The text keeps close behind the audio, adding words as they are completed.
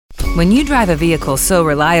When you drive a vehicle so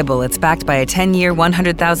reliable it's backed by a 10-year,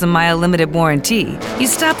 100,000-mile limited warranty, you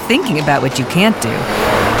stop thinking about what you can't do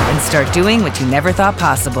and start doing what you never thought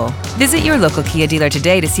possible. Visit your local Kia dealer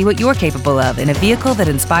today to see what you're capable of in a vehicle that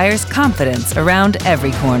inspires confidence around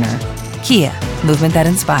every corner. Kia, movement that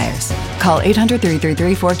inspires. Call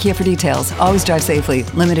 800-333-4KIA for details. Always drive safely.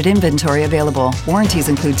 Limited inventory available. Warranties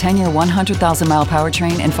include 10-year 100,000-mile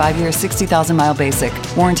powertrain and 5-year 60,000-mile basic.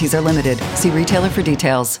 Warranties are limited. See retailer for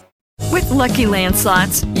details. With Lucky Land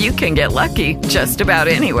Slots, you can get lucky just about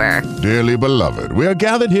anywhere. Dearly beloved, we are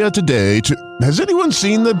gathered here today to... Has anyone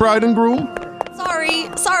seen the bride and groom?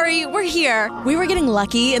 Sorry, we're here. We were getting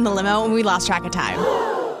lucky in the limo and we lost track of time.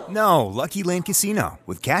 No, Lucky Land Casino,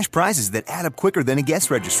 with cash prizes that add up quicker than a guest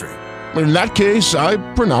registry. In that case, I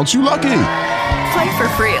pronounce you lucky. Play for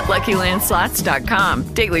free at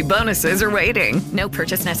LuckyLandSlots.com. Daily bonuses are waiting. No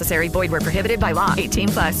purchase necessary. Void where prohibited by law.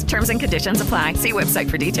 18+. Terms and conditions apply. See website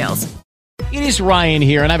for details. It is Ryan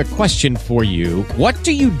here, and I have a question for you. What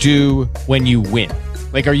do you do when you win?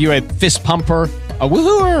 Like, are you a fist pumper, a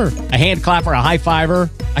woohooer, a hand clapper, a high fiver?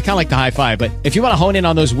 I kind of like the high five, but if you want to hone in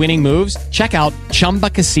on those winning moves, check out Chumba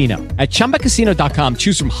Casino. At ChumbaCasino.com,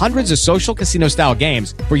 choose from hundreds of social casino-style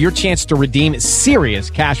games for your chance to redeem serious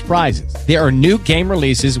cash prizes. There are new game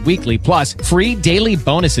releases weekly, plus free daily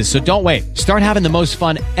bonuses, so don't wait. Start having the most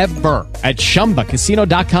fun ever at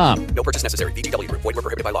ChumbaCasino.com. No purchase necessary. VGW. Void where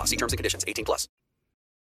prohibited by law. See terms and conditions. 18+.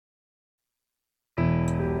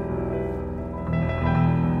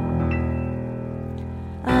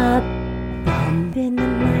 A bump in the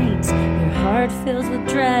night, your heart fills with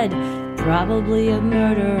dread. Probably a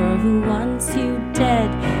murderer who wants you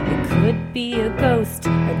dead. It could be a ghost,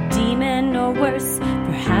 a demon, or worse.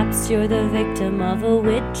 Perhaps you're the victim of a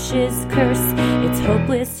witch's curse. It's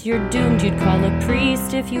hopeless, you're doomed. You'd call a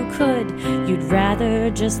priest if you could. You'd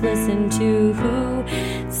rather just listen to who?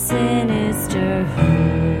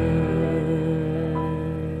 Sinisterhood.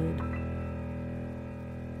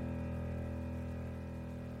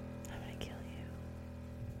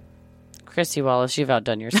 Christy Wallace, you've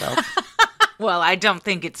outdone yourself. Well, I don't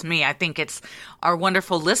think it's me. I think it's our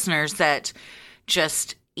wonderful listeners that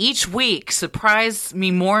just each week surprise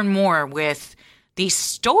me more and more with these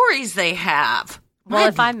stories they have. Well,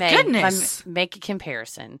 if I goodness. make a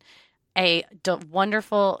comparison, a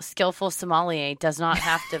wonderful, skillful sommelier does not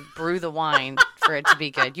have to brew the wine for it to be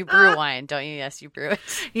good. You brew wine, don't you? Yes, you brew it.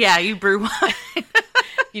 Yeah, you brew wine.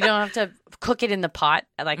 You don't have to cook it in the pot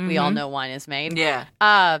like we all know wine is made. Yeah.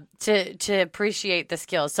 To appreciate the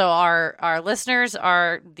skills. So our listeners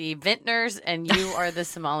are the vintners and you are the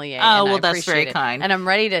sommelier. Oh, well, that's very kind. And I'm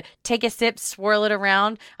ready to take a sip, swirl it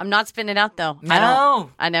around. I'm not spitting it out though. No.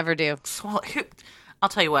 I never do. I'll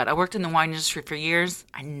tell you what, I worked in the wine industry for years.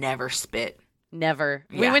 I never spit. Never.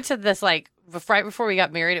 Yeah. We went to this right before we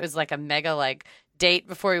got married. It was like a mega date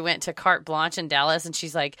before we went to Carte Blanche in Dallas. And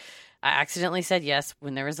she's like, I accidentally said yes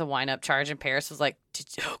when there was a wine up charge, and Paris was like,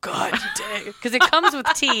 oh, God, you did. Because it comes with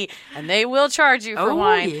tea, and they will charge you for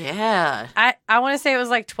wine. Oh, yeah. I want to say it was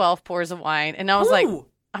like 12 pours of wine, and I was like,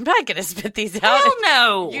 I'm not going to spit these out. Hell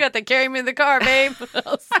no. You got to carry me in the car, babe.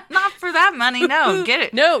 Not for that money, no. Get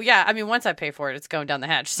it. No, yeah. I mean, once I pay for it, it's going down the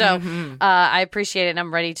hatch. So I appreciate it, and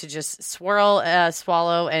I'm ready to just swirl,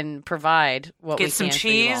 swallow, and provide what we can. Get some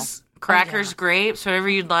cheese, cheese, crackers, grapes, whatever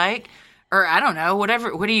you'd like. Or, I don't know,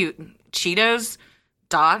 whatever. What do you, Cheetos,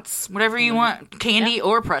 Dots, whatever you want, candy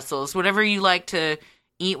or pretzels, whatever you like to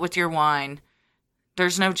eat with your wine.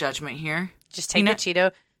 There's no judgment here. Just take the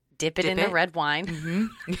Cheeto, dip it in the red wine,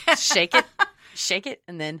 shake it,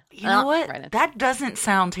 and then you know what? Right in. That doesn't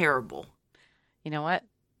sound terrible. You know what?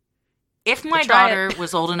 If my daughter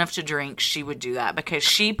was old enough to drink, she would do that because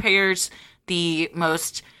she pairs the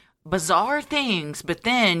most bizarre things, but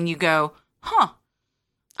then you go, huh,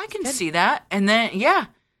 I can see that. And then,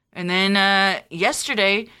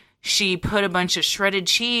 yesterday she put a bunch of shredded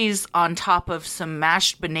cheese on top of some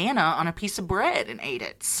mashed banana on a piece of bread and ate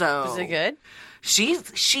it. So is it good?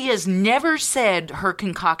 She has never said her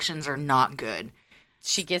concoctions are not good.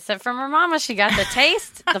 She gets it from her mama. She got the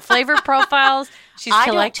taste, the flavor profiles. She's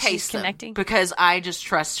connecting because I just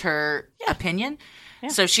trust her opinion. Yeah.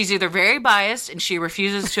 So she's either very biased and she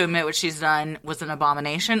refuses to admit what she's done was an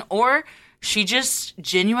abomination, or she just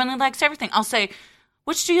genuinely likes everything. I'll say,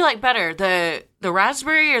 which do you like better, the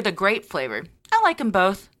raspberry or the grape flavor? I like them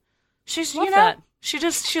both. She's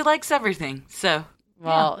she likes everything. So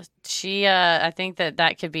she I think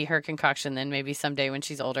that could be her concoction then maybe someday when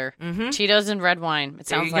she's older. Cheetos and red wine. It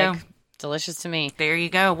sounds like delicious to me. There you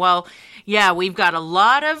go. Well, yeah, we've got a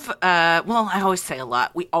lot of, well, I always say a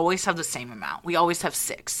lot. We always have the same amount. We always have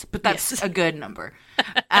 6, but that's a good number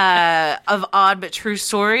of odd but true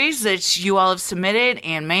stories that you all have submitted.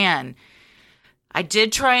 And man, I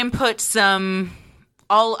did try and put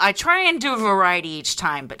I try and do a variety each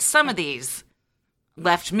time, but some of these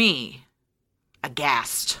left me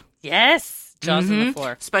aghast. Yes. Jaws on the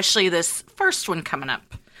floor. Especially this first one coming up.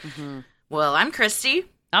 Well, I'm Christy.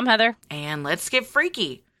 I'm Heather. And let's get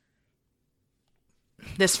freaky.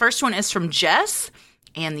 This first one is from Jess,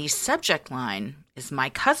 and the subject line is, "My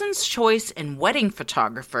cousin's choice in wedding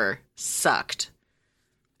photographer sucked."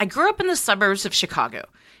 I grew up in the suburbs of Chicago.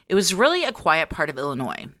 It was really a quiet part of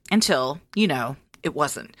Illinois until, it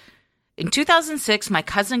wasn't. In 2006, my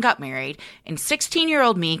cousin got married, and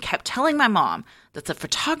 16-year-old me kept telling my mom that the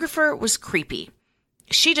photographer was creepy.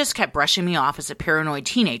 She just kept brushing me off as a paranoid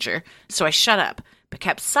teenager, so I shut up, but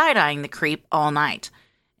kept side-eyeing the creep all night.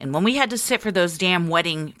 And when we had to sit for those damn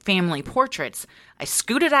wedding family portraits, I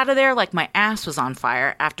scooted out of there like my ass was on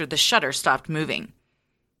fire after the shutter stopped moving.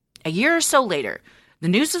 A year or so later, the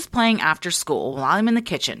news is playing after school while I'm in the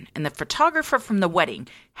kitchen, and the photographer from the wedding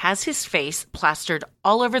has his face plastered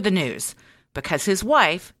all over the news because his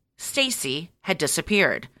wife, Stacy, had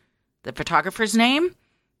disappeared. The photographer's name?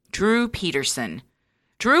 Drew Peterson.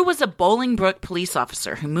 Drew was a Bolingbrook police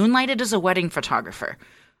officer who moonlighted as a wedding photographer.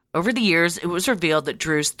 Over the years, it was revealed that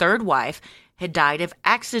Drew's third wife had died of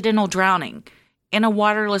accidental drowning in a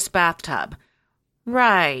waterless bathtub.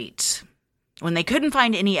 Right. When they couldn't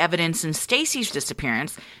find any evidence in Stacy's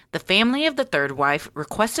disappearance, the family of the third wife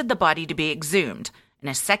requested the body to be exhumed and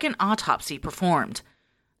a second autopsy performed.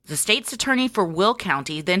 The state's attorney for Will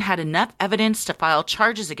County then had enough evidence to file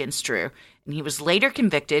charges against Drew, and he was later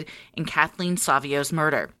convicted in Kathleen Savio's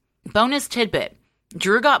murder. Bonus tidbit: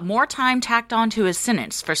 Drew got more time tacked onto his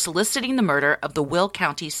sentence for soliciting the murder of the Will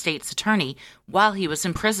County state's attorney while he was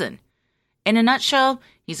in prison. In a nutshell,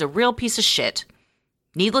 he's a real piece of shit.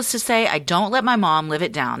 Needless to say, I don't let my mom live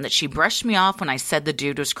it down that she brushed me off when I said the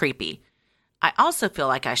dude was creepy. I also feel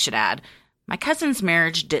like I should add, my cousin's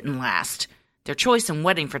marriage didn't last. Their choice in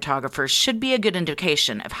wedding photographers should be a good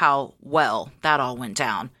indication of how well that all went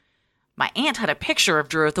down. My aunt had a picture of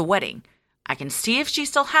Drew at the wedding. I can see if she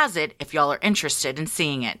still has it if y'all are interested in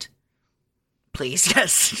seeing it. Please,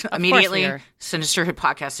 yes. Immediately,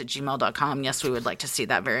 sinisterhoodpodcast@gmail.com. Yes, we would like to see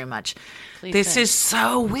that very much. This is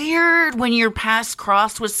so weird when you're past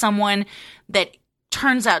crossed with someone that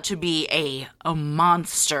turns out to be a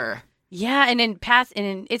monster. Yeah, and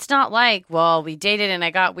it's not like, well, we dated and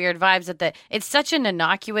I got weird vibes it's such an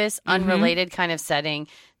innocuous, unrelated kind of setting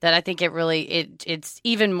that I think it's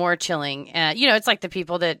even more chilling. It's like the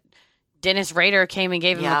people that Dennis Rader came and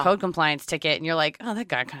gave him a code compliance ticket, and you're like, oh, that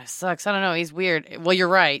guy kind of sucks. I don't know, he's weird. Well, you're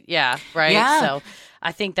right. Yeah, right? Yeah. So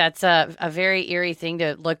I think that's a very eerie thing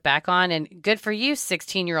to look back on, and good for you,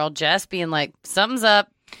 16-year-old Jess, being like, something's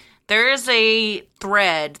up. There is a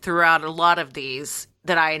thread throughout a lot of these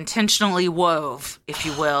that I intentionally wove, if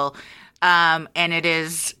you will, and it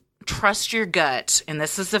is trust your gut. And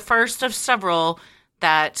this is the first of several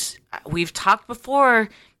that we've talked before.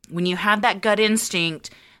 When you have that gut instinct,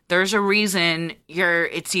 there's a reason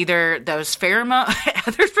it's either those pheromones.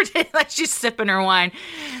 Heather's pretending like she's sipping her wine.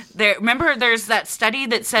 Remember, there's that study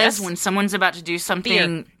that says when someone's about to do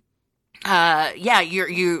something,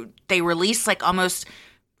 they release like almost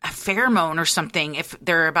a pheromone or something if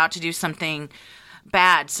they're about to do something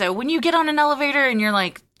bad. So when you get on an elevator and you're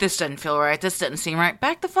like, this doesn't feel right, this doesn't seem right,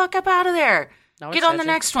 back the fuck up out of there. Get on the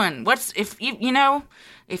next one.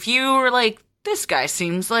 If you were like, this guy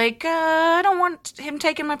seems like I don't want him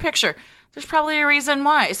taking my picture, there's probably a reason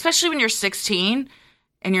why, especially when you're 16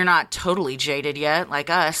 and you're not totally jaded yet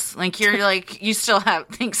like us. Like you're like, you still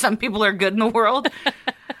think some people are good in the world.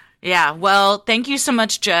 Yeah, well, thank you so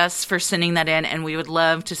much, Jess, for sending that in, and we would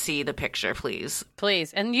love to see the picture, please.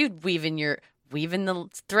 Please. And you weaving the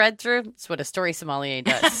thread through. That's what a story sommelier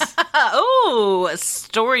does. Oh, a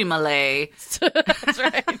story Malay. That's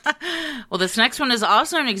right. Well, this next one is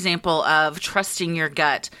also an example of trusting your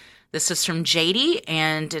gut. This is from JD,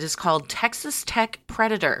 and it is called Texas Tech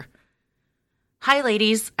Predator. Hi,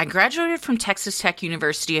 ladies. I graduated from Texas Tech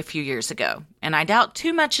University a few years ago, and I doubt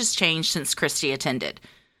too much has changed since Christy attended.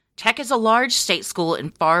 Tech is a large state school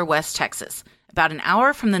in far west Texas, about an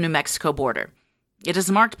hour from the New Mexico border. It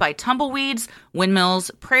is marked by tumbleweeds,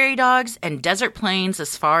 windmills, prairie dogs, and desert plains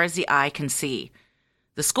as far as the eye can see.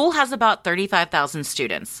 The school has about 35,000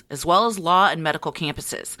 students, as well as law and medical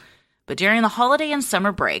campuses. But during the holiday and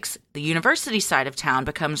summer breaks, the university side of town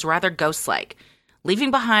becomes rather ghost-like,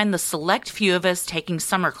 leaving behind the select few of us taking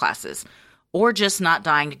summer classes, or just not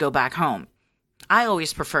dying to go back home. I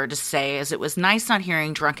always preferred to stay as it was nice not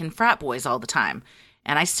hearing drunken frat boys all the time,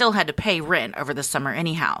 and I still had to pay rent over the summer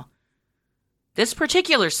anyhow. This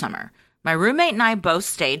particular summer, my roommate and I both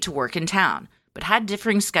stayed to work in town, but had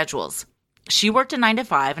differing schedules. She worked a 9 to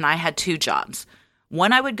 5 and I had 2 jobs.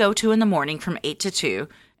 One I would go to in the morning from 8 to 2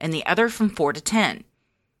 and the other from 4 to 10.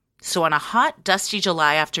 So on a hot, dusty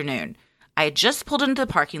July afternoon, I had just pulled into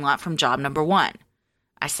the parking lot from job number 1.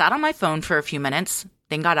 I sat on my phone for a few minutes,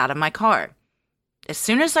 then got out of my car. As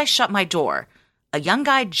soon as I shut my door, a young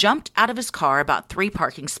guy jumped out of his car about 3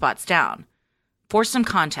 parking spots down. For some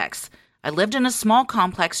context, I lived in a small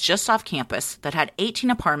complex just off campus that had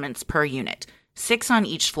 18 apartments per unit, 6 on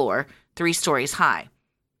each floor, 3 stories high,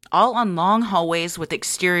 all on long hallways with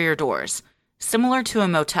exterior doors, similar to a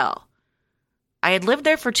motel. I had lived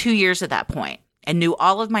there for 2 years at that point and knew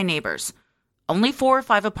all of my neighbors. Only 4 or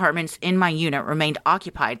 5 apartments in my unit remained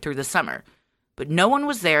occupied through the summer, but no one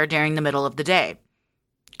was there during the middle of the day.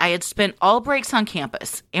 I had spent all breaks on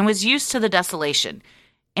campus and was used to the desolation,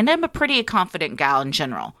 and I'm a pretty confident gal in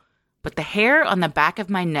general, but the hair on the back of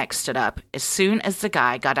my neck stood up as soon as the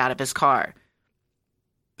guy got out of his car.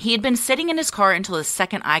 He had been sitting in his car until the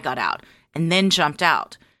second I got out, and then jumped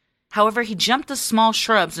out. However, he jumped the small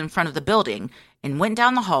shrubs in front of the building and went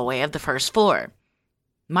down the hallway of the first floor.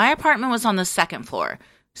 My apartment was on the 2nd floor,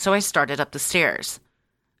 so I started up the stairs.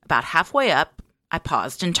 About halfway up, I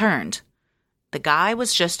paused and turned. The guy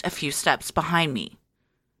was just a few steps behind me.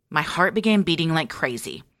 My heart began beating like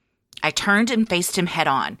crazy. I turned and faced him head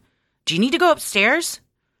on. "Do you need to go upstairs?"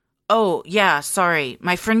 "Oh, yeah, sorry.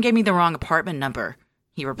 My friend gave me the wrong apartment number,"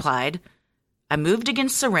 he replied. I moved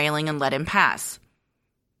against the railing and let him pass.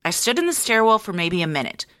 I stood in the stairwell for maybe a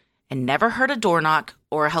minute and never heard a door knock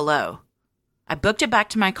or a hello. I booked it back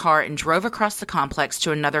to my car and drove across the complex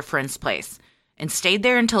to another friend's place and stayed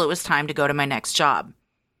there until it was time to go to my next job.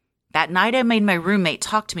 That night, I made my roommate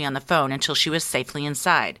talk to me on the phone until she was safely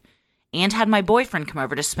inside, and had my boyfriend come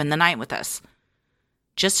over to spend the night with us.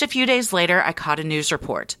 Just a few days later, I caught a news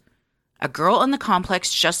report. A girl in the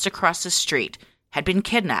complex just across the street had been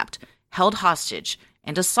kidnapped, held hostage,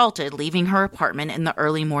 and assaulted leaving her apartment in the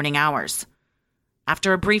early morning hours.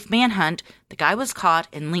 After a brief manhunt, the guy was caught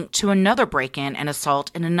and linked to another break-in and assault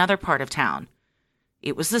in another part of town.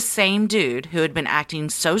 It was the same dude who had been acting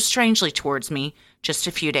so strangely towards me just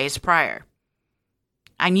a few days prior.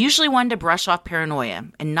 I'm usually one to brush off paranoia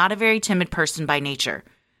and not a very timid person by nature,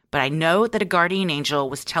 but I know that a guardian angel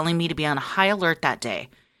was telling me to be on high alert that day,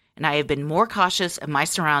 and I have been more cautious of my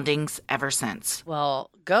surroundings ever since.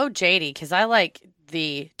 Well, go JD, because I like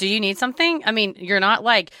do you need something? I mean, you're not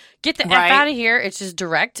like, get the F out of here. It's just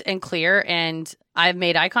direct and clear, and I've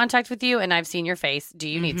made eye contact with you, and I've seen your face. Do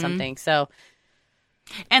you need something? So...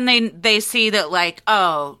 And they see that, like,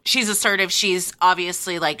 oh, she's assertive. She's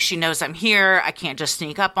obviously, like, she knows I'm here. I can't just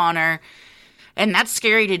sneak up on her. And that's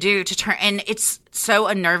scary to do, to turn. And it's so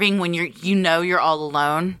unnerving when you're all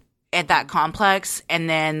alone at that complex. And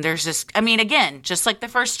then there's this, I mean, again, just like the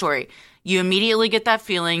first story, you immediately get that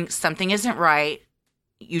feeling something isn't right.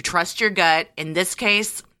 You trust your gut. In this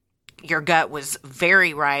case, your gut was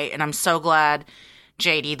very right. And I'm so glad,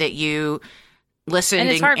 JD, that you listened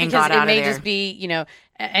and got out of there. It may just be,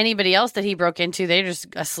 anybody else that he broke into, they're just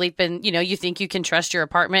asleep and, you think you can trust your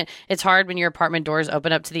apartment. It's hard when your apartment doors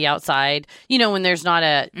open up to the outside, when there's not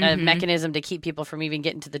a mechanism to keep people from even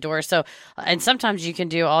getting to the door. So, and sometimes you can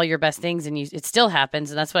do all your best things and it still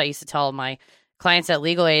happens. And that's what I used to tell my clients at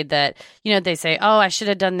Legal Aid that, they say, oh, I should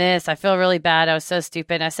have done this. I feel really bad. I was so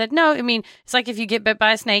stupid. And I said, no, I mean, it's like if you get bit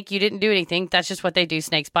by a snake, you didn't do anything. That's just what they do.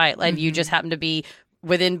 Snakes bite. And you just happen to be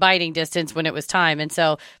within biting distance when it was time. And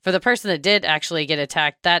so for the person that did actually get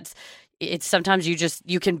attacked, it's sometimes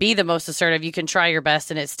you can be the most assertive. You can try your best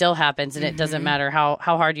and it still happens. And it doesn't matter how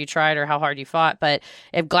hard you tried or how hard you fought. But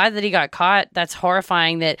I'm glad that he got caught. That's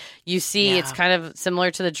horrifying that you see. It's kind of similar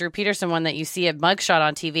to the Drew Peterson one that you see a mugshot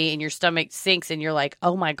on TV and your stomach sinks and you're like,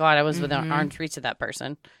 oh my God, I was within arm's reach of that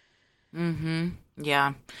person.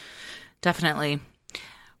 Yeah, definitely.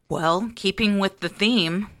 Well, keeping with the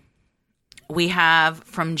theme, we have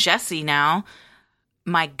from Jesse now,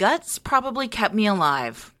 my guts probably kept me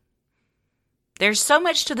alive. There's so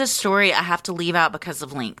much to this story I have to leave out because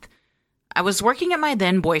of length. I was working at my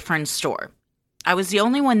then boyfriend's store. I was the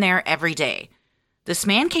only one there every day. This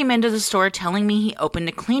man came into the store telling me he opened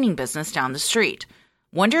a cleaning business down the street,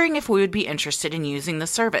 wondering if we would be interested in using the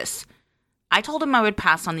service. I told him I would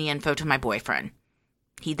pass on the info to my boyfriend.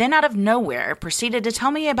 He then out of nowhere proceeded to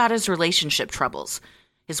tell me about his relationship troubles.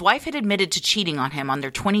 His wife had admitted to cheating on him on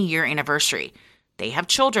their 20-year anniversary. They have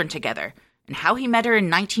children together, and how he met her in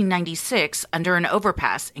 1996 under an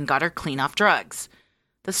overpass and got her clean off drugs.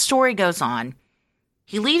 The story goes on.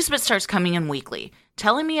 He leaves but starts coming in weekly,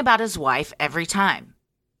 telling me about his wife every time.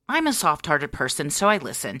 I'm a soft-hearted person, so I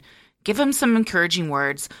listen, give him some encouraging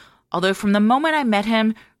words, although from the moment I met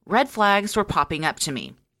him, red flags were popping up to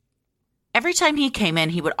me. Every time he came in,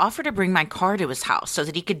 he would offer to bring my car to his house so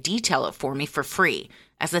that he could detail it for me for free,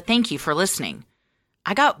 as a thank you for listening.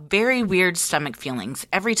 I got very weird stomach feelings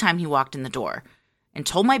every time he walked in the door, and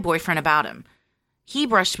told my boyfriend about him. He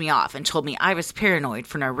brushed me off and told me I was paranoid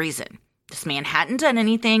for no reason. This man hadn't done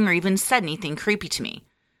anything or even said anything creepy to me.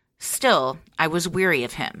 Still, I was weary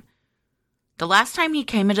of him. The last time he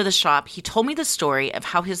came into the shop, he told me the story of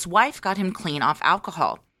how his wife got him clean off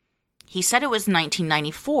alcohol. He said it was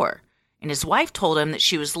 1994, and his wife told him that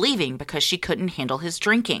she was leaving because she couldn't handle his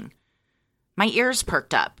drinking. My ears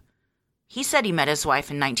perked up. He said he met his wife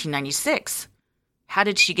in 1996. How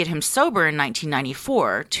did she get him sober in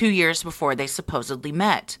 1994, 2 years before they supposedly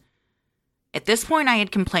met? At this point, I had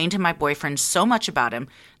complained to my boyfriend so much about him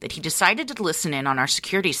that he decided to listen in on our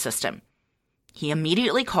security system. He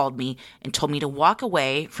immediately called me and told me to walk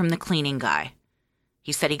away from the cleaning guy.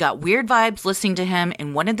 He said he got weird vibes listening to him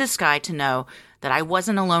and wanted this guy to know that I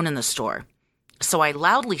wasn't alone in the store. So I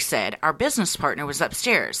loudly said our business partner was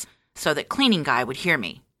upstairs so that cleaning guy would hear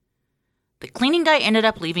me. The cleaning guy ended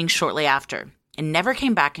up leaving shortly after and never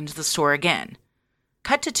came back into the store again.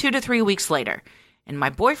 Cut to 2 to 3 weeks later, and my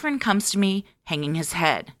boyfriend comes to me hanging his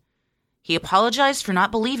head. He apologized for not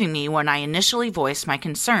believing me when I initially voiced my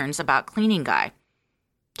concerns about cleaning guy.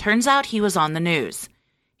 Turns out he was on the news.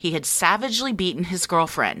 He had savagely beaten his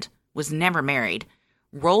girlfriend, was never married,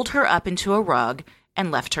 rolled her up into a rug, and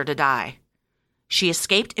left her to die. She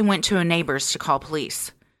escaped and went to a neighbor's to call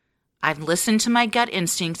police. I've listened to my gut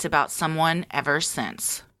instincts about someone ever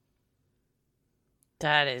since.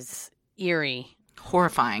 That is eerie.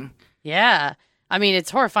 Horrifying. Yeah. I mean, it's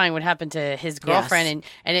horrifying what happened to his girlfriend,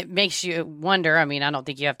 Yes. and it makes you wonder. I mean, I don't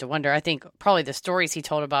think you have to wonder. I think probably the stories he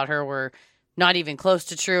told about her were not even close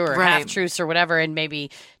to true or Right. half-truths or whatever, and maybe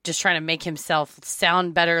just trying to make himself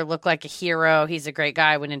sound better, look like a hero. He's a great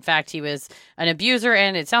guy, when in fact he was an abuser,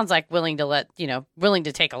 and it sounds like willing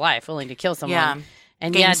to take a life, willing to kill someone. Yeah.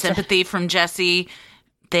 And Gain yeah, sympathy from Jesse.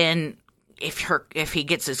 Then if he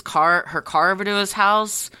gets her car over to his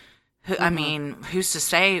house, I mean, who's to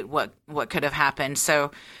say what could have happened? So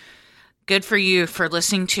good for you for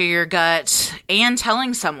listening to your gut and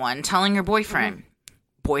telling your boyfriend.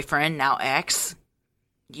 Boyfriend, now ex.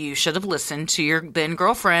 You should have listened to your then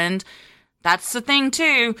girlfriend. That's the thing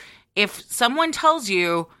too. If someone tells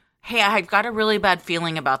you, hey, I've got a really bad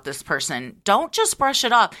feeling about this person, don't just brush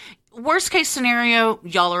it off. Worst case scenario,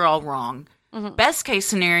 y'all are all wrong. Best case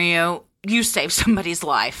scenario, you save somebody's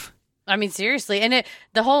life. I mean, seriously. And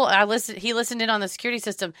he listened in on the security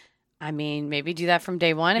system. I mean, maybe do that from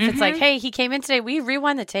day one. If it's like, hey, he came in today, will you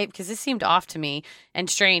rewind the tape? Because this seemed off to me and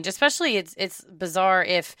strange. Especially it's bizarre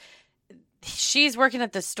if she's working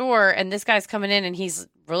at the store and this guy's coming in and he's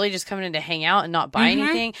really just coming in to hang out and not buy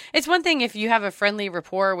anything. It's one thing if you have a friendly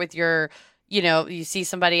rapport with your, you see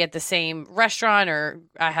somebody at the same restaurant, or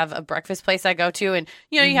I have a breakfast place I go to and,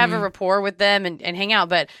 you have a rapport with them and hang out.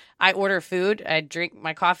 But I order food, I drink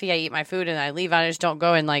my coffee, I eat my food, and I leave. I just don't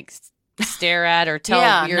go and like stare at or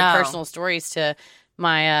tell weird personal stories to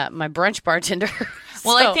my my brunch bartender.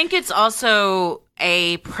 Well, I think it's also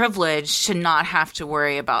a privilege to not have to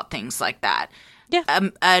worry about things like that. Yeah.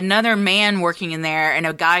 Another man working in there and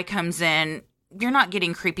a guy comes in, you're not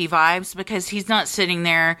getting creepy vibes because he's not sitting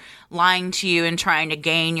there lying to you and trying to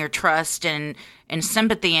gain your trust and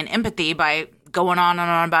sympathy and empathy by going on and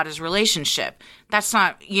on about his relationship. That's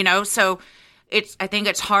not, so I think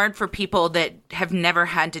it's hard for people that have never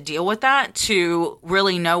had to deal with that to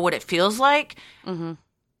really know what it feels like.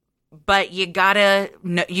 But you gotta,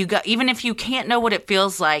 even if you can't know what it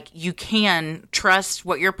feels like, you can trust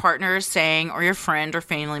what your partner is saying or your friend or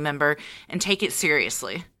family member and take it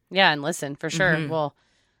seriously. Yeah, and listen, for sure. Well,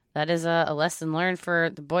 that is a lesson learned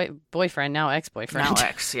for the boyfriend, now ex-boyfriend. Now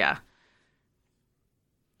ex, yeah.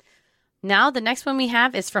 Now, the next one we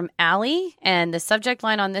have is from Allie, and the subject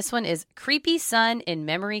line on this one is Creepy Son in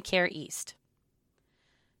Memory Care East.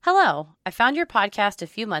 Hello, I found your podcast a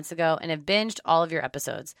few months ago and have binged all of your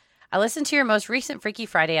episodes. I listened to your most recent Freaky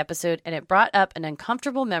Friday episode, and it brought up an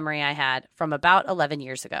uncomfortable memory I had from about 11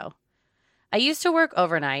 years ago. I used to work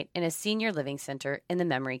overnight in a senior living center in the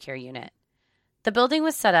memory care unit. The building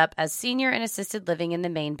was set up as senior and assisted living in the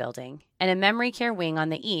main building, and a memory care wing on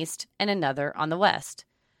the east and another on the west.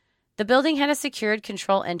 The building had a secured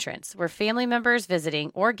control entrance where family members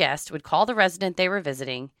visiting or guests would call the resident they were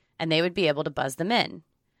visiting, and they would be able to buzz them in.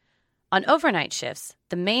 On overnight shifts,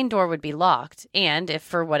 the main door would be locked, and if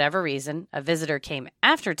for whatever reason a visitor came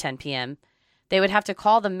after 10 p.m., they would have to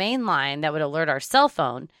call the main line that would alert our cell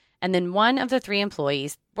phone, and then one of the 3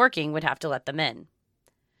 employees working would have to let them in.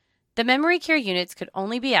 The memory care units could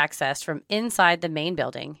only be accessed from inside the main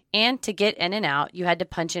building, and to get in and out, you had to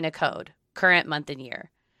punch in a code, current month and year.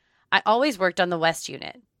 I always worked on the West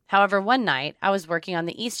unit. However, one night, I was working on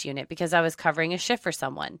the East unit because I was covering a shift for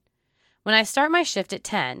someone. When I start my shift at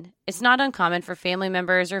 10, it's not uncommon for family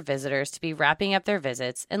members or visitors to be wrapping up their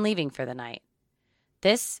visits and leaving for the night.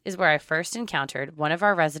 This is where I first encountered one of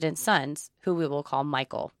our residents' sons, who we will call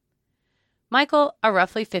Michael. Michael, a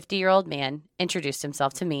roughly 50-year-old man, introduced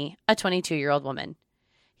himself to me, a 22-year-old woman.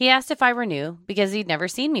 He asked if I were new because he'd never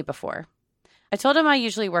seen me before. I told him I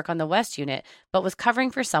usually work on the West unit, but was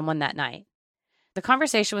covering for someone that night. The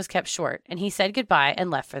conversation was kept short, and he said goodbye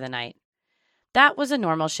and left for the night. That was a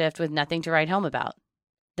normal shift with nothing to write home about.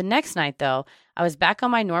 The next night, though, I was back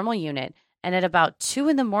on my normal unit, and at about 2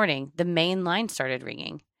 a.m, the main line started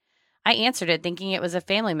ringing. I answered it thinking it was a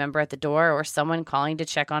family member at the door or someone calling to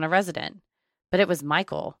check on a resident. But it was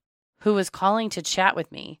Michael, who was calling to chat with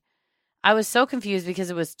me. I was so confused because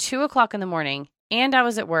it was 2 o'clock in the morning, and I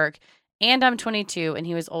was at work, and I'm 22, and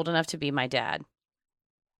he was old enough to be my dad.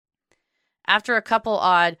 After a couple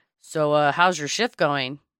odd, so how's your shift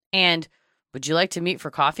going? And would you like to meet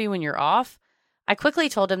for coffee when you're off? I quickly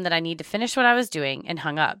told him that I need to finish what I was doing and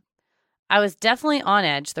hung up. I was definitely on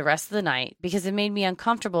edge the rest of the night because it made me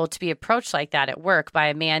uncomfortable to be approached like that at work by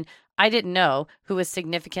a man I didn't know who was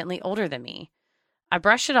significantly older than me. I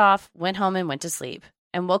brushed it off, went home and went to sleep,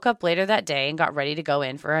 and woke up later that day and got ready to go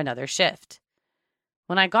in for another shift.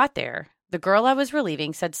 When I got there, the girl I was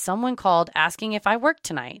relieving said someone called asking if I worked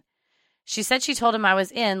tonight. She said she told him I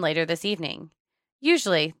was in later this evening.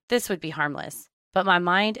 Usually, this would be harmless, but my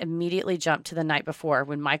mind immediately jumped to the night before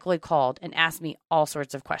when Michael had called and asked me all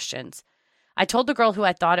sorts of questions. I told the girl who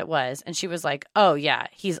I thought it was, and she was like, "Oh yeah,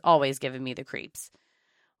 he's always giving me the creeps."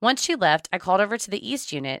 Once she left, I called over to the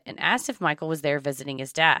East unit and asked if Michael was there visiting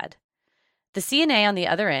his dad. The CNA on the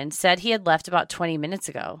other end said he had left about 20 minutes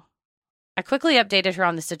ago. I quickly updated her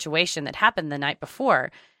on the situation that happened the night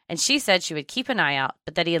before, and she said she would keep an eye out,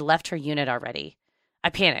 but that he had left her unit already. I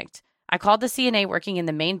panicked. I called the CNA working in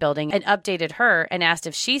the main building and updated her and asked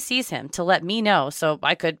if she sees him to let me know so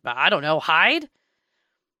I could, hide?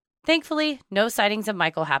 Thankfully, no sightings of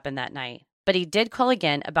Michael happened that night, but he did call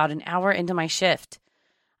again about an hour into my shift.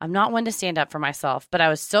 I'm not one to stand up for myself, but I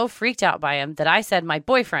was so freaked out by him that I said my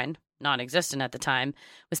boyfriend, non-existent at the time,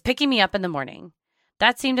 was picking me up in the morning.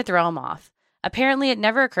 That seemed to throw him off. Apparently, it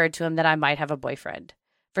never occurred to him that I might have a boyfriend.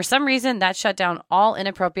 For some reason, that shut down all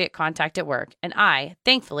inappropriate contact at work, and I,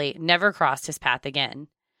 thankfully, never crossed his path again.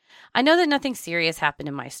 I know that nothing serious happened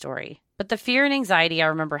in my story, but the fear and anxiety I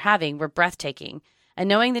remember having were breathtaking, and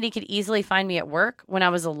knowing that he could easily find me at work when I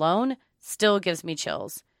was alone still gives me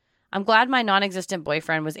chills. I'm glad my non-existent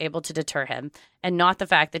boyfriend was able to deter him, and not the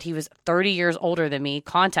fact that he was 30 years older than me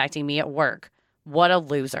contacting me at work. What a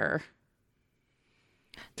loser.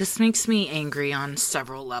 This makes me angry on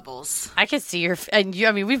several levels. I could see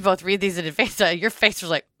we both read these in advance. Your face was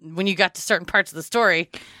like, when you got to certain parts of the story.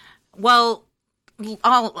 Well,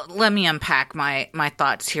 let me unpack my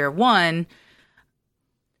thoughts here. One,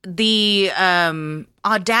 the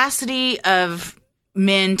audacity of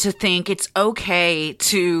men to think it's okay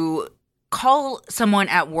to call someone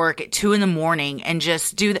at work at 2 a.m. and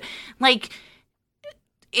just do that. Like,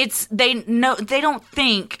 they don't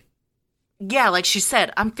think, yeah, like she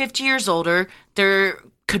said, I'm 50 years older. There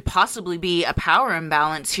could possibly be a power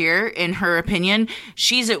imbalance here, in her opinion.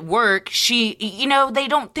 She's at work. They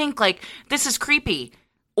don't think like this is creepy,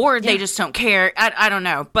 or they just don't care. I don't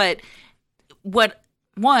know. But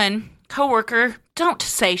coworker, don't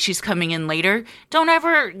say she's coming in later. Don't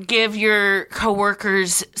ever give your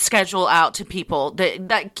coworker's schedule out to people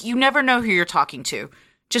that you never know who you're talking to.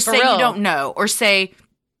 Just say you don't know, or say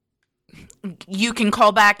you can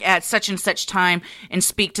call back at such and such time and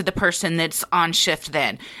speak to the person that's on shift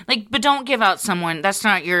then. But don't give out someone. That's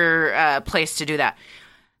not your place to do that.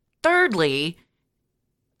 Thirdly,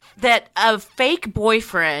 that a fake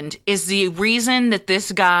boyfriend is the reason that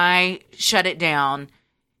this guy shut it down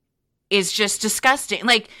is just disgusting.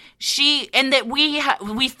 And that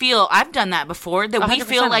we feel, I've done that before, that we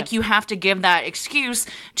feel like you have to give that excuse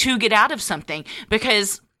to get out of something,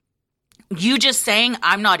 because you just saying,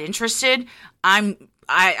 I'm not interested, I'm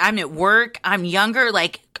at work, I'm younger,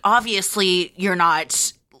 obviously you're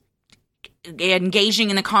not engaging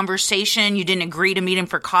in the conversation, you didn't agree to meet him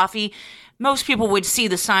for coffee. Most people would see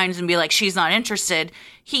the signs and be like, she's not interested.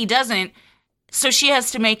 He doesn't. So she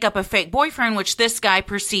has to make up a fake boyfriend, which this guy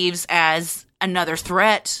perceives as another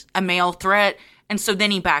threat, a male threat. And so then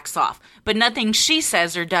he backs off. But nothing she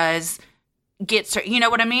says or does gets her. You know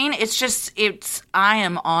what I mean? I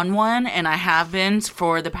am on one, and I have been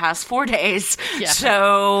for the past 4 days. Yeah.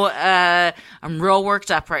 So I'm real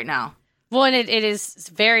worked up right now. Well, and it is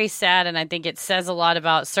very sad, and I think it says a lot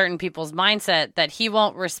about certain people's mindset that he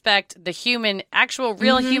won't respect the human, actual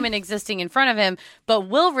real human existing in front of him, but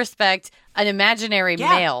will respect an imaginary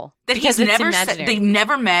male. That he's never they've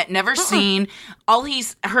never met, never seen. All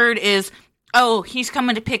he's heard is, oh, he's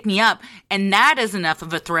coming to pick me up. And that is enough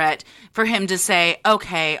of a threat for him to say,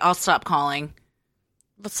 okay, I'll stop calling.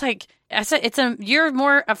 It's like, you're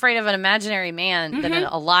more afraid of an imaginary man than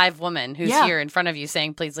a live woman who's here in front of you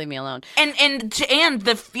saying, please leave me alone. And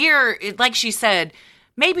the fear, like she said,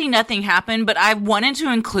 maybe nothing happened, but I wanted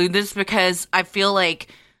to include this because I feel like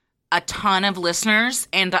a ton of listeners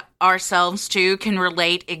and ourselves too can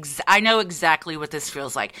relate. I know exactly what this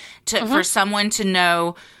feels like for someone to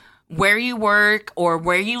know where you work or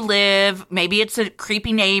where you live. Maybe it's a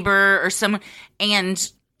creepy neighbor or someone,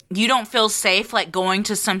 and you don't feel safe like going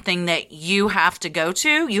to something that you have to go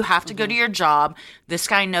to. You have to go to your job. This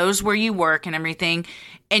guy knows where you work and everything.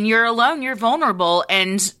 And you're alone. You're vulnerable.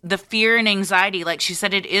 And the fear and anxiety, like she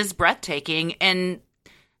said, it is breathtaking. And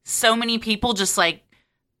so many people just like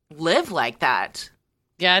live like that.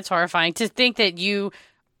 Yeah, it's horrifying to think that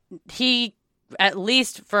he at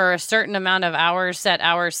least for a certain amount of hours,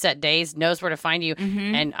 set days, knows where to find you.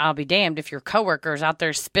 And I'll be damned if your coworker's out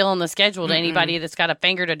there spilling the schedule to anybody that's got a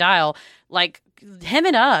finger to dial. Like, hem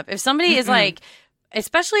it up. If somebody is like,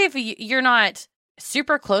 especially if you're not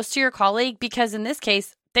super close to your colleague, because in this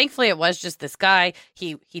case, thankfully it was just this guy.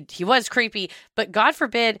 He was creepy, but God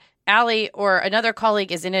forbid Allie or another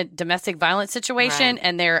colleague is in a domestic violence situation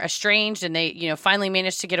and they're estranged and they, finally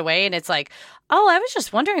managed to get away. And it's like, oh, I was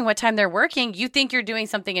just wondering what time they're working. You think you're doing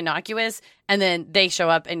something innocuous and then they show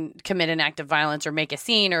up and commit an act of violence or make a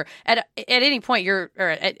scene, or at any point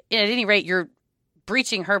at any rate, you're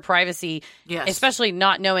breaching her privacy, especially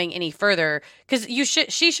not knowing any further. Because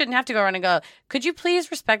she shouldn't have to go around and go, could you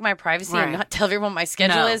please respect my privacy and not tell everyone what my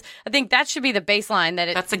schedule is? I think that should be the baseline.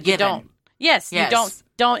 That's a given. You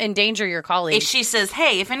don't endanger your colleagues. If she says,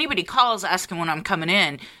 hey, if anybody calls asking when I'm coming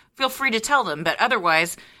in, feel free to tell them. But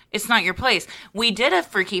otherwise, it's not your place. We did a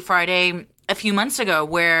Freaky Friday a few months ago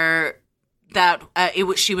where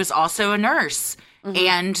she was also a nurse.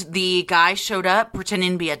 And the guy showed up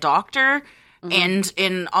pretending to be a doctor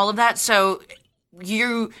and all of that. So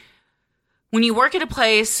when you work at a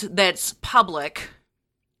place that's public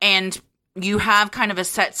and you have kind of a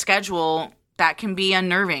set schedule, that can be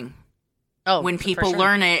unnerving. Oh, when people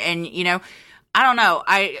learn it, and I don't know.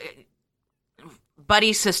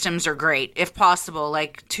 Buddy systems are great if possible.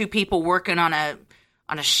 Like two people working on a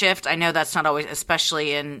shift. I know that's not always,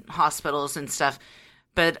 especially in hospitals and stuff.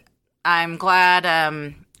 But I'm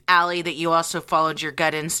glad, Allie, that you also followed your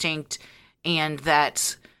gut instinct, and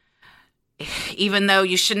that even though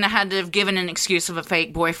you shouldn't have had to have given an excuse of a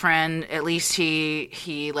fake boyfriend, at least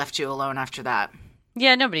he left you alone after that.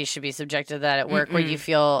 Yeah, nobody should be subjected to that at work where you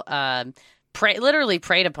feel literally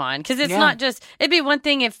preyed upon. Because it's not just, it'd be one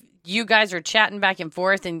thing if you guys are chatting back and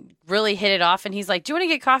forth and really hit it off and he's like, do you want to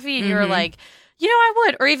get coffee? And you're like, I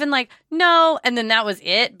would. Or even like, no. And then that was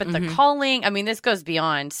it. But the calling, I mean, this goes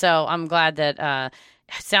beyond. So I'm glad that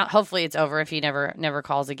hopefully it's over if he never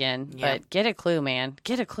calls again. Yeah. But get a clue, man.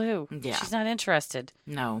 Get a clue. Yeah. She's not interested.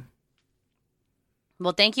 No.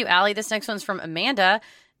 Well, thank you, Allie. This next one's from Amanda.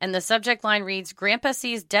 And the subject line reads, Grandpa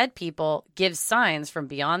sees dead people, gives signs from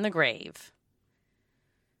beyond the grave.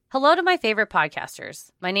 Hello to my favorite podcasters.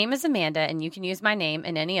 My name is Amanda, and you can use my name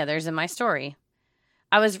and any others in my story.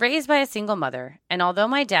 I was raised by a single mother, and although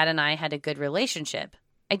my dad and I had a good relationship,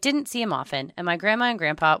 I didn't see him often, and my grandma and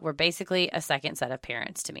grandpa were basically a second set of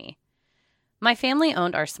parents to me. My family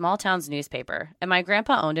owned our small town's newspaper, and my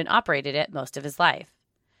grandpa owned and operated it most of his life.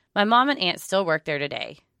 My mom and aunt still work there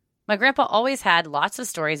today. My grandpa always had lots of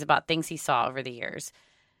stories about things he saw over the years.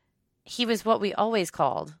 He was what we always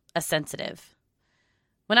called a sensitive.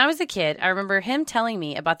 When I was a kid, I remember him telling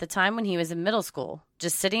me about the time when he was in middle school,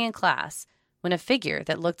 just sitting in class, when a figure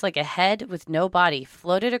that looked like a head with no body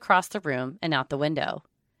floated across the room and out the window.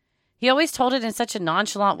 He always told it in such a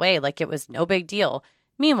nonchalant way, like it was no big deal,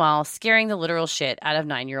 meanwhile scaring the literal shit out of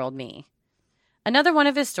 9-year-old me. Another one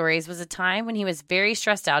of his stories was a time when he was very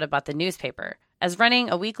stressed out about the newspaper, as running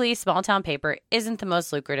a weekly small-town paper isn't the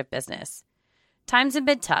most lucrative business. Times had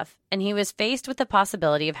been tough, and he was faced with the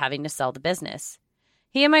possibility of having to sell the business.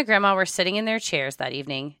 He and my grandma were sitting in their chairs that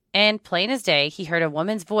evening, and plain as day, he heard a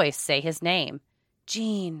woman's voice say his name,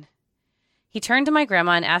 Jean. He turned to my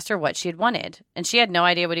grandma and asked her what she had wanted, and she had no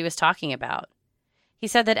idea what he was talking about. He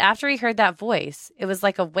said that after he heard that voice, it was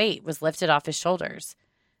like a weight was lifted off his shoulders.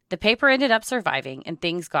 The paper ended up surviving, and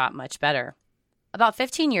things got much better. About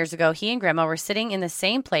 15 years ago, he and Grandma were sitting in the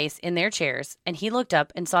same place in their chairs, and he looked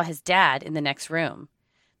up and saw his dad in the next room.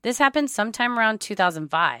 This happened sometime around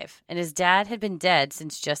 2005, and his dad had been dead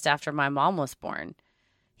since just after my mom was born.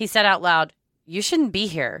 He said out loud, "You shouldn't be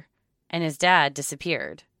here," and his dad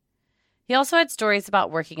disappeared. He also had stories about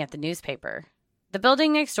working at the newspaper. The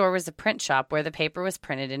building next door was the print shop where the paper was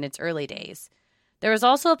printed in its early days. There was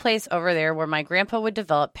also a place over there where my grandpa would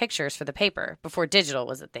develop pictures for the paper before digital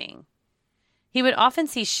was a thing. He would often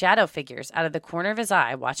see shadow figures out of the corner of his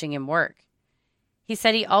eye watching him work. He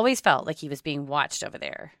said he always felt like he was being watched over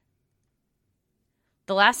there.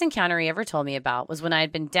 The last encounter he ever told me about was when I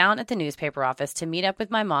had been down at the newspaper office to meet up with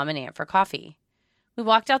my mom and aunt for coffee. We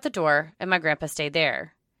walked out the door, and my grandpa stayed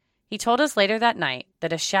there. He told us later that night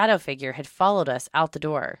that a shadow figure had followed us out the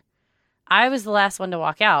door. I was the last one to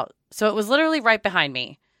walk out, so it was literally right behind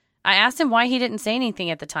me. I asked him why he didn't say anything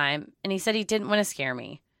at the time, and he said he didn't want to scare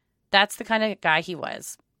me. That's the kind of guy he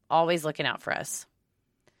was, always looking out for us.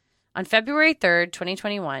 On February 3rd,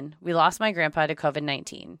 2021, we lost my grandpa to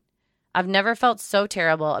COVID-19. I've never felt so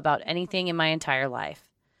terrible about anything in my entire life.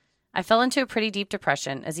 I fell into a pretty deep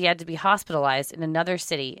depression as he had to be hospitalized in another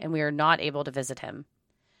city and we were not able to visit him.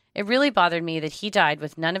 It really bothered me that he died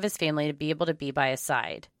with none of his family to be able to be by his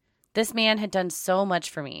side. This man had done so much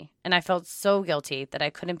for me, and I felt so guilty that I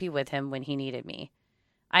couldn't be with him when he needed me.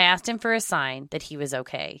 I asked him for a sign that he was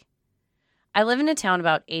okay. I live in a town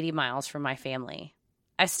about 80 miles from my family.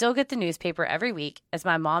 I still get the newspaper every week as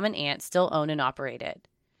my mom and aunt still own and operate it.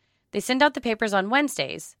 They send out the papers on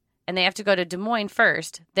Wednesdays, and they have to go to Des Moines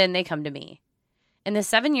first, then they come to me. In the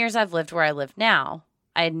 7 years I've lived where I live now,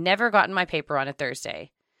 I had never gotten my paper on a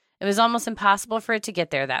Thursday. It was almost impossible for it to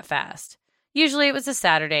get there that fast. Usually it was a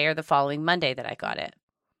Saturday or the following Monday that I got it.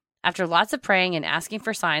 After lots of praying and asking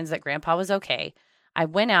for signs that Grandpa was okay, I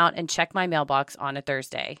went out and checked my mailbox on a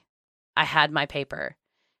Thursday. I had my paper.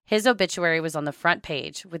 His obituary was on the front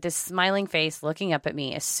page with this smiling face looking up at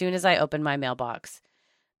me as soon as I opened my mailbox.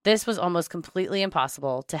 This was almost completely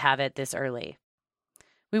impossible to have it this early.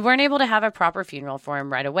 We weren't able to have a proper funeral for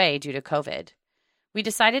him right away due to COVID. We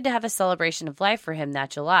decided to have a celebration of life for him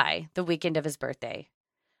that July, the weekend of his birthday.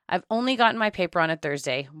 I've only gotten my paper on a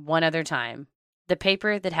Thursday one other time. The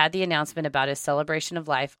paper that had the announcement about his celebration of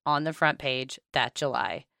life on the front page that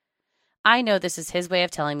July. I know this is his way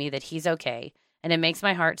of telling me that he's okay, and it makes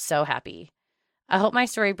my heart so happy. I hope my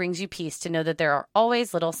story brings you peace to know that there are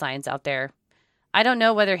always little signs out there. I don't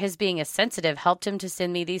know whether his being as sensitive helped him to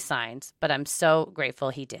send me these signs, but I'm so grateful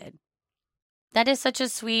he did. That is such a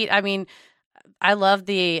sweet, I love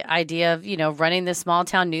the idea of, running this small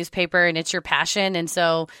town newspaper and it's your passion. And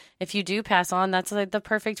so if you do pass on, that's like the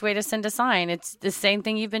perfect way to send a sign. It's the same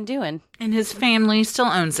thing you've been doing. And his family still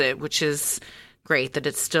owns it, which is great that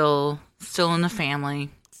it's still in the family.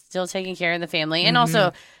 Still taking care of the family. And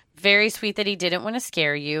also very sweet that he didn't want to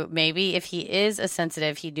scare you. Maybe if he is a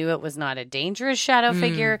sensitive, he knew it was not a dangerous shadow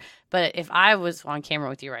figure. But if I was on camera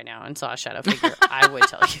with you right now and saw a shadow figure, I would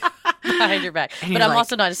tell you behind your back. And but I'm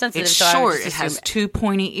also not a sensitive. It's so short. I it has two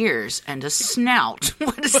pointy ears and a snout.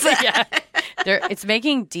 What is that? It's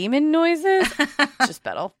making demon noises. Just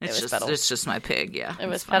Petal. It's just my pig, yeah. It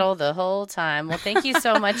was Petal the whole time. Well, thank you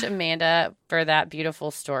so much, Amanda, for that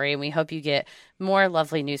beautiful story. And we hope you get more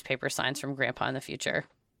lovely newspaper signs from Grandpa in the future.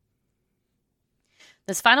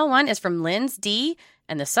 This final one is from Lynn's D,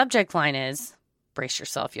 and the subject line is, brace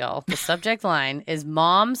yourself, y'all. The subject line is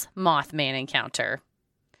Mom's Mothman Encounter.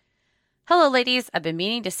 Hello, ladies. I've been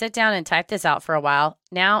meaning to sit down and type this out for a while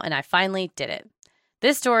now, and I finally did it.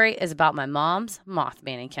 This story is about my mom's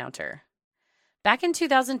Mothman encounter. Back in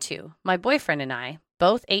 2002, my boyfriend and I,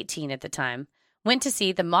 both 18 at the time, went to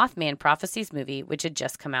see the Mothman Prophecies movie, which had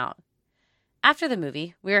just come out. After the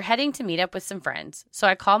movie, we were heading to meet up with some friends, so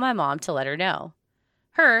I called my mom to let her know.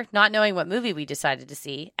 Her, not knowing what movie we decided to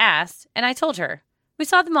see, asked, and I told her. We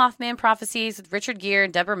saw the Mothman Prophecies with Richard Gere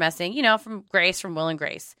and Deborah Messing, from Grace from Will and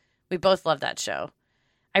Grace. We both loved that show.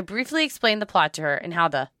 I briefly explained the plot to her and how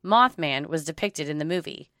the Mothman was depicted in the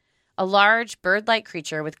movie. A large, bird-like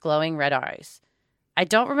creature with glowing red eyes. I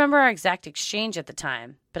don't remember our exact exchange at the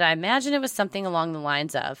time, but I imagine it was something along the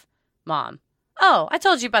lines of, Mom, oh, I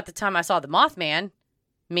told you about the time I saw the Mothman.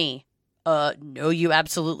 Me, no, you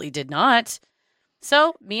absolutely did not.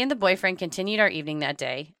 So, me and the boyfriend continued our evening that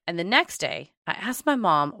day, and the next day, I asked my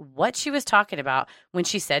mom what she was talking about when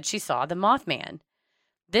she said she saw the Mothman.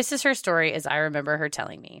 This is her story as I remember her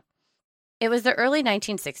telling me. It was the early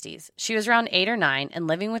 1960s. She was around 8 or 9 and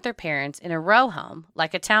living with her parents in a row home,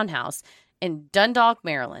 like a townhouse, in Dundalk,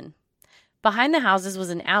 Maryland. Behind the houses was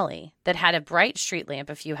an alley that had a bright street lamp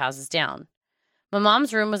a few houses down. My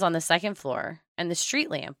mom's room was on the second floor, and the street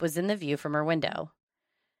lamp was in the view from her window.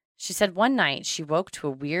 She said one night she woke to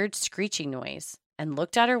a weird screeching noise and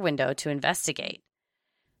looked out her window to investigate.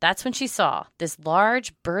 That's when she saw this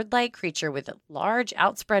large bird-like creature with large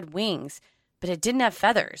outspread wings, but it didn't have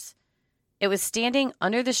feathers. It was standing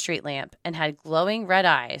under the street lamp and had glowing red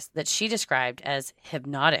eyes that she described as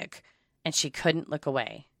hypnotic, and she couldn't look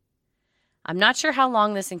away. I'm not sure how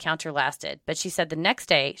long this encounter lasted, but she said the next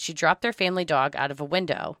day she dropped their family dog out of a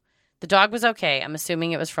window. The dog was okay. I'm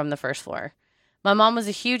assuming it was from the first floor. My mom was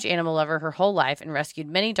a huge animal lover her whole life and rescued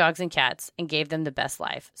many dogs and cats and gave them the best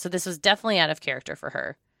life, so this was definitely out of character for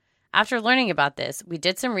her. After learning about this, we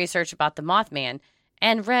did some research about the Mothman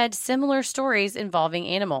and read similar stories involving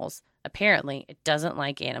animals. Apparently, it doesn't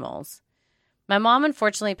like animals. My mom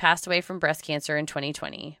unfortunately passed away from breast cancer in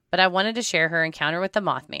 2020, but I wanted to share her encounter with the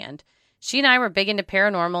Mothman. She and I were big into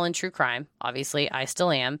paranormal and true crime. Obviously, I still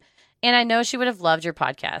am. And I know she would have loved your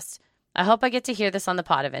podcast. I hope I get to hear this on the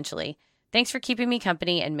pod eventually. Thanks for keeping me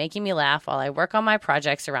company and making me laugh while I work on my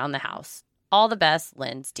projects around the house. All the best,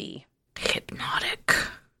 Linz D. Hypnotic.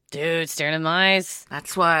 Dude, staring in my eyes.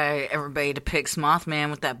 That's why everybody depicts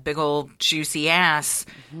Mothman with that big old juicy ass.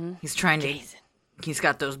 Mm-hmm. He's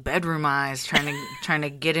got those bedroom eyes trying to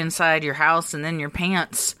get inside your house and then your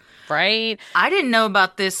pants. Right. I didn't know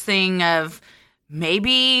about this thing of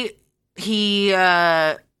maybe he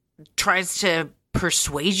tries to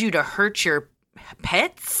persuade you to hurt your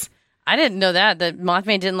pets. I didn't know that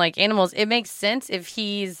Mothman didn't like animals. It makes sense if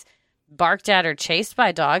he's barked at or chased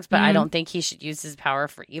by dogs, but I don't think he should use his power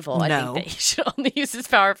for evil. No. I think that he should only use his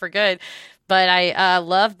power for good. But I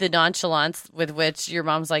love the nonchalance with which your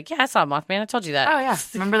mom's like, yeah, I saw Mothman. I told you that. Oh, yeah.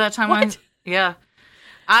 Remember that time? Yeah.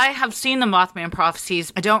 I have seen the Mothman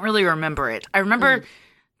prophecies. I don't really remember it. I remember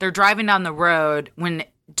they're driving down the road when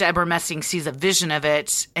Deborah Messing sees a vision of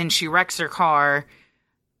it and she wrecks her car,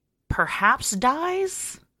 perhaps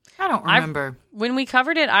dies. I don't remember. When we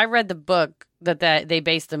covered it, I read the book that they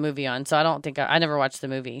based the movie on, so I don't think I never watched the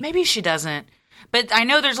movie. Maybe she doesn't. But I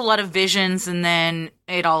know there's a lot of visions, and then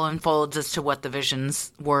it all unfolds as to what the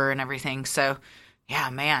visions were and everything. So,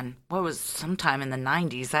 yeah, man, what was sometime in the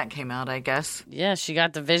 90s that came out, I guess. Yeah, she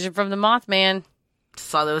got the vision from the Mothman.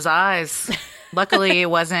 Saw those eyes. Luckily, it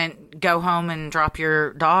wasn't go home and drop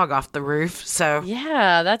your dog off the roof. So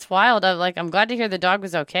yeah, that's wild. I'm glad to hear the dog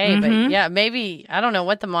was okay. But yeah, maybe, I don't know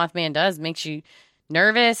what the Mothman does. Makes you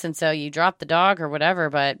nervous, and so you drop the dog or whatever.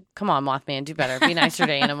 But come on, Mothman, do better. Be nicer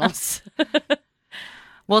to animals.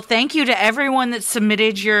 Well, thank you to everyone that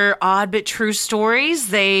submitted your odd but true stories.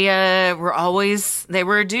 They were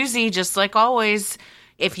a doozy, just like always.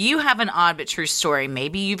 If you have an odd but true story,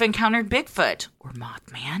 maybe you've encountered Bigfoot or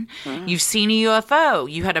Mothman, you've seen a UFO,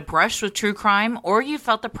 you had a brush with true crime, or you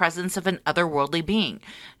felt the presence of an otherworldly being,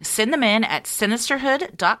 send them in at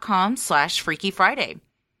sinisterhood.com/Freaky Friday.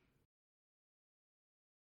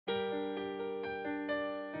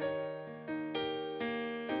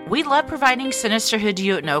 We love providing Sinisterhood to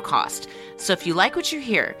you at no cost. So if you like what you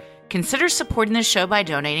hear, consider supporting the show by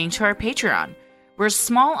donating to our Patreon. We're a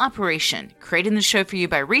small operation, creating the show for you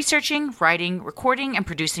by researching, writing, recording, and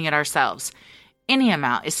producing it ourselves. Any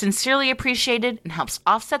amount is sincerely appreciated and helps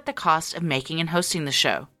offset the cost of making and hosting the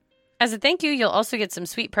show. As a thank you, you'll also get some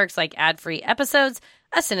sweet perks like ad-free episodes,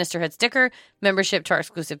 a Sinisterhood sticker, membership to our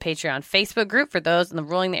exclusive Patreon Facebook group for those in the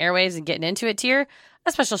Ruling the Airwaves and Getting Into It tier,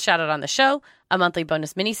 a special shout-out on the show, a monthly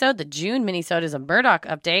bonus minisode. The June minisode is a Murdoch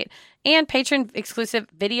update, and patron-exclusive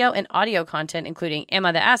video and audio content, including Am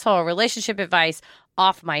I the Asshole? Relationship advice,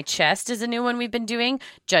 Off My Chest is a new one we've been doing,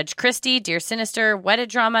 Judge Christie, Dear Sinister, Wedded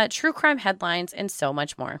Drama, True Crime Headlines, and so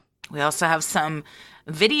much more. We also have some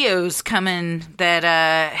videos coming that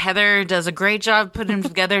Heather does a great job putting them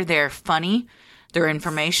together. They're funny. They're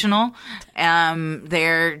informational.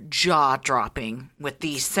 They're jaw-dropping with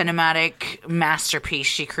the cinematic masterpiece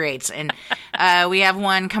she creates. And we have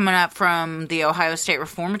one coming up from the Ohio State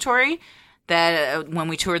Reformatory that when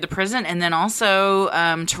we toured the prison, and then also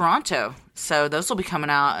Toronto. So those will be coming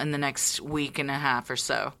out in the next week and a half or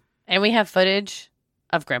so. And we have footage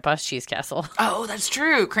of Grandpa's Cheese Castle. Oh, that's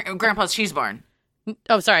true. Grandpa's Cheese Barn.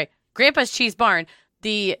 Oh, sorry. Grandpa's Cheese Barn.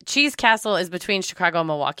 The Cheese Castle is between Chicago and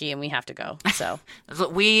Milwaukee, and we have to go. So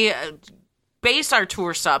we base our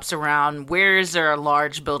tour stops around where is there a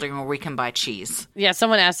large building where we can buy cheese. Yeah,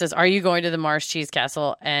 someone asked us, are you going to the Mars Cheese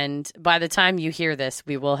Castle? And by the time you hear this,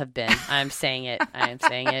 we will have been. I'm saying it.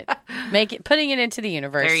 Putting it into the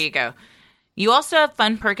universe. There you go. You also have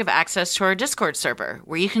fun perk of access to our Discord server,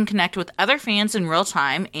 where you can connect with other fans in real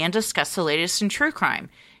time and discuss the latest in true crime,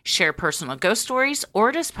 share personal ghost stories,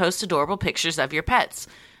 or just post adorable pictures of your pets.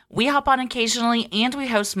 We hop on occasionally, and we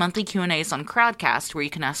host monthly Q&As on Crowdcast, where you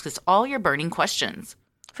can ask us all your burning questions.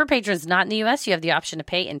 For patrons not in the U.S., you have the option to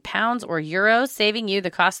pay in pounds or euros, saving you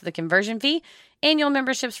the cost of the conversion fee. Annual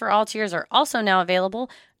memberships for all tiers are also now available.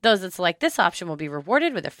 Those that select this option will be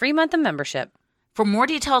rewarded with a free month of membership. For more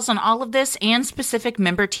details on all of this and specific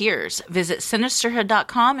member tiers, visit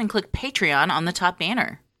Sinisterhood.com and click Patreon on the top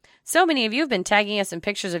banner. So many of you have been tagging us in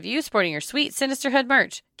pictures of you sporting your sweet Sinisterhood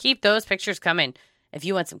merch. Keep those pictures coming. If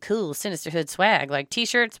you want some cool Sinisterhood swag like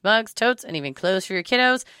t-shirts, mugs, totes, and even clothes for your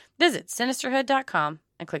kiddos, visit Sinisterhood.com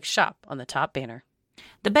and click Shop on the top banner.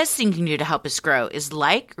 The best thing you can do to help us grow is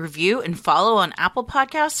like, review, and follow on Apple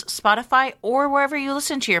Podcasts, Spotify, or wherever you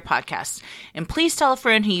listen to your podcasts. And please tell a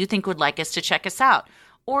friend who you think would like us to check us out.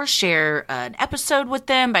 Or share an episode with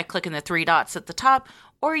them by clicking the 3 dots at the top.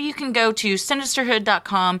 Or you can go to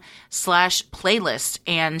Sinisterhood.com/playlist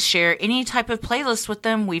and share any type of playlist with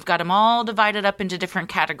them. We've got them all divided up into different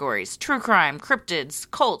categories. True crime, cryptids,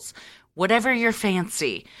 cults, whatever your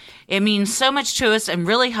fancy. It means so much to us and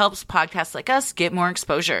really helps podcasts like us get more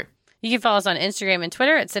exposure. You can follow us on Instagram and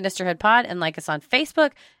Twitter at SinisterhoodPod and like us on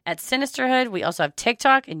Facebook at Sinisterhood. We also have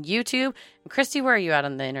TikTok and YouTube. And Christy, where are you at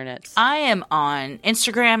on the internet? I am on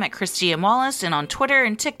Instagram at Christy M. Wallace and on Twitter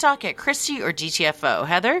and TikTok at Christy or GTFO.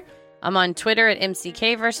 Heather? I'm on Twitter at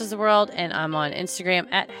MCK versus the world, and I'm on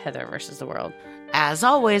Instagram at Heather versus the world. As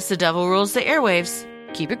always, the devil rules the airwaves.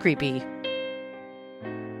 Keep it creepy.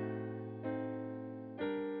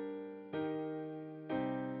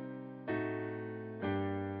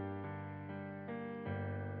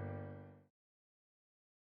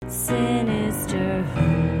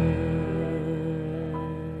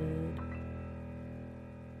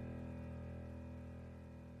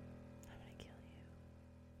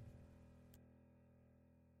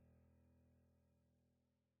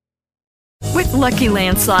 With Lucky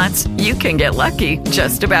Land Slots, you can get lucky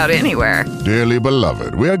just about anywhere. Dearly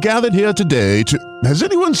beloved, we are gathered here today to... Has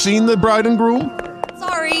anyone seen the bride and groom?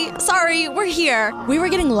 Sorry, we're here. We were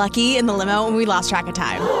getting lucky in the limo and we lost track of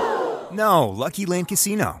time. No, Lucky Land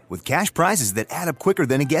Casino, with cash prizes that add up quicker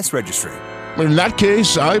than a guest registry. In that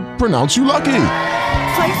case, I pronounce you lucky.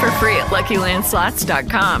 Play for free at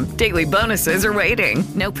LuckyLandSlots.com. Daily bonuses are waiting.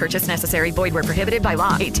 No purchase necessary. Void where prohibited by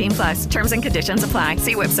law. 18+. Terms and conditions apply.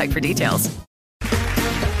 See website for details.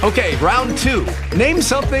 Okay, round 2. Name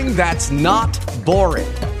something that's not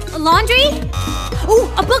boring. A laundry? Ooh,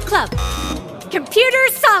 a book club. Computer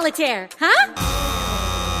solitaire, huh?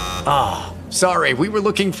 Ah, sorry. We were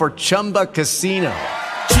looking for Chumba Casino.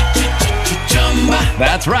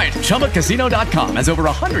 That's right. ChumbaCasino.com has over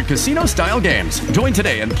 100 casino-style games. Join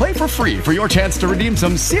today and play for free for your chance to redeem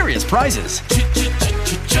some serious prizes.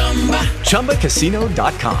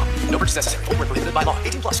 ChumbaCasino.com. No purchase necessary. Void where prohibited by law.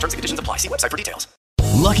 18+. Terms and conditions apply. See website for details.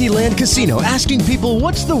 Lucky Land Casino, asking people,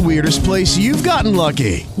 what's the weirdest place you've gotten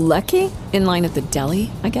lucky? Lucky? In line at the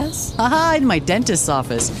deli, I guess? Aha, in my dentist's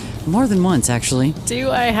office. More than once, actually.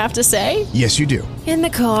 Do I have to say? Yes, you do. In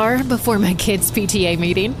the car before my kids' PTA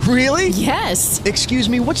meeting. Really? Yes. Excuse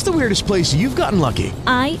me, what's the weirdest place you've gotten lucky?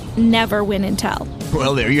 I never win and tell.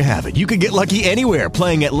 Well, there you have it. You can get lucky anywhere,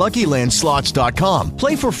 playing at LuckyLandSlots.com.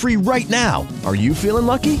 Play for free right now. Are you feeling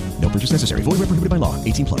lucky? No purchase necessary. Void where prohibited by law.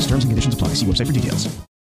 18+. Terms and conditions apply. See website for details.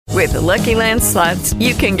 With the Lucky Land Slots,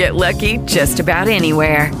 you can get lucky just about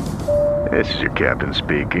anywhere. This is your captain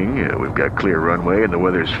speaking. We've got clear runway and the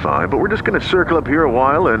weather's fine, but we're just going to circle up here a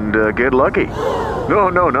while and get lucky.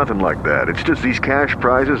 No, nothing like that. It's just these cash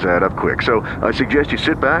prizes add up quick. So I suggest you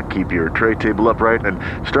sit back, keep your tray table upright, and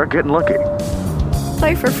start getting lucky.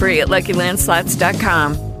 Play for free at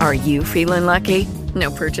LuckyLandSlots.com. Are you feeling lucky?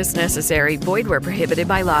 No purchase necessary. Void where prohibited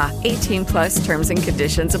by law. 18+ terms and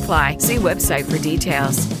conditions apply. See website for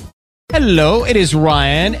details. Hello, it is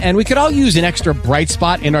Ryan, and we could all use an extra bright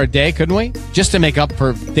spot in our day, couldn't we? Just to make up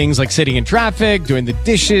for things like sitting in traffic, doing the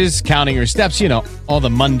dishes, counting your steps, you know, all the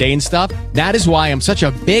mundane stuff. That is why I'm such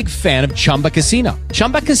a big fan of Chumba Casino.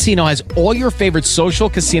 Chumba Casino has all your favorite social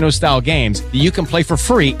casino-style games that you can play for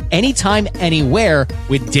free anytime, anywhere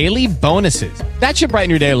with daily bonuses. That should brighten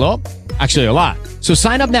your day a little. Actually, a lot. So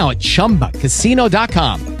sign up now at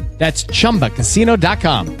ChumbaCasino.com. That's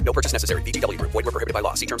ChumbaCasino.com. No purchase necessary. VGW Group. Void where prohibited by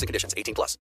law. See terms and conditions. 18+.